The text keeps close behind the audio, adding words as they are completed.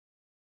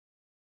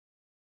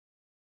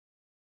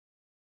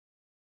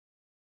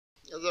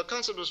the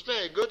concert was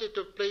very good. It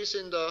took place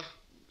in the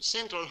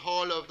central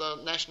hall of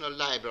the National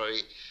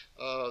Library,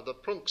 the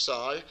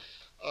Prunksaal,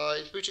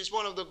 which is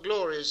one of the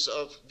glories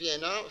of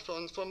Vienna.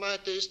 For my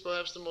taste,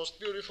 perhaps the most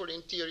beautiful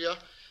interior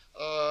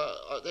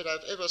that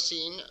I've ever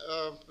seen,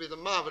 with a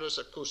marvelous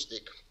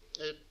acoustic.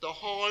 The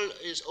hall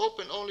is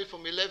open only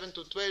from 11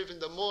 to 12 in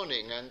the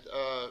morning and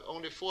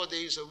only 4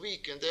 days a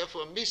week, and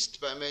therefore missed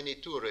by many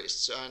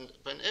tourists. And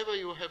whenever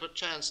you have a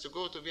chance to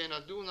go to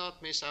Vienna, do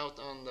not miss out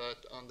on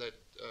that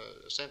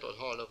central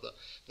hall of the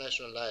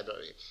National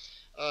Library.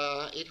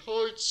 It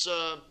holds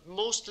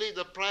mostly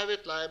the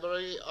private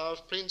library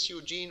of Prince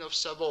Eugene of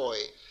Savoy,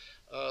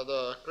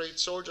 the great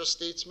soldier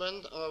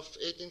statesman of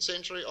 18th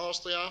century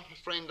Austria,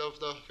 a friend of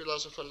the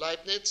philosopher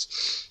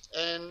Leibniz.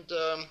 And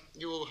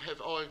you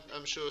have all,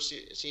 I'm sure,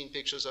 seen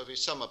pictures of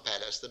his summer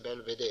palace, the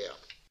Belvedere.